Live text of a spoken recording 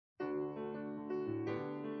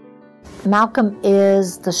Malcolm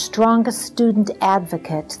is the strongest student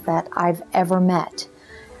advocate that I've ever met.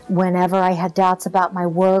 Whenever I had doubts about my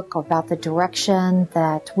work or about the direction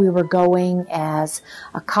that we were going as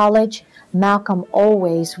a college, Malcolm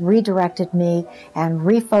always redirected me and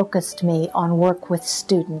refocused me on work with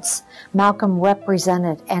students. Malcolm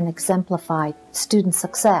represented and exemplified student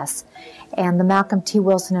success. And the Malcolm T.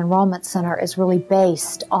 Wilson Enrollment Center is really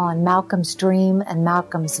based on Malcolm's dream and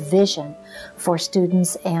Malcolm's vision for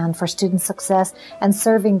students and for student success and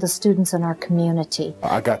serving the students in our community.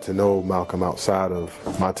 I got to know Malcolm outside of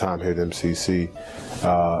my time here at MCC,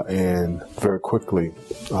 and very quickly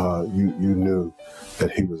you knew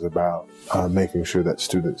that he was about making sure that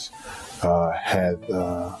students had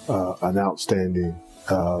an outstanding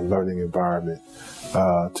learning environment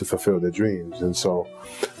to fulfill their dreams. And so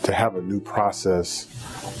to have a new process,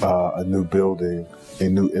 a new building, a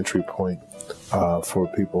new entry point for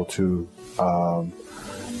people to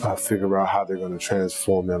figure out how they're going to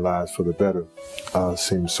transform their lives for the better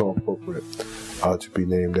seems so appropriate to be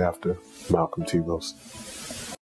named after Malcolm T. Wilson.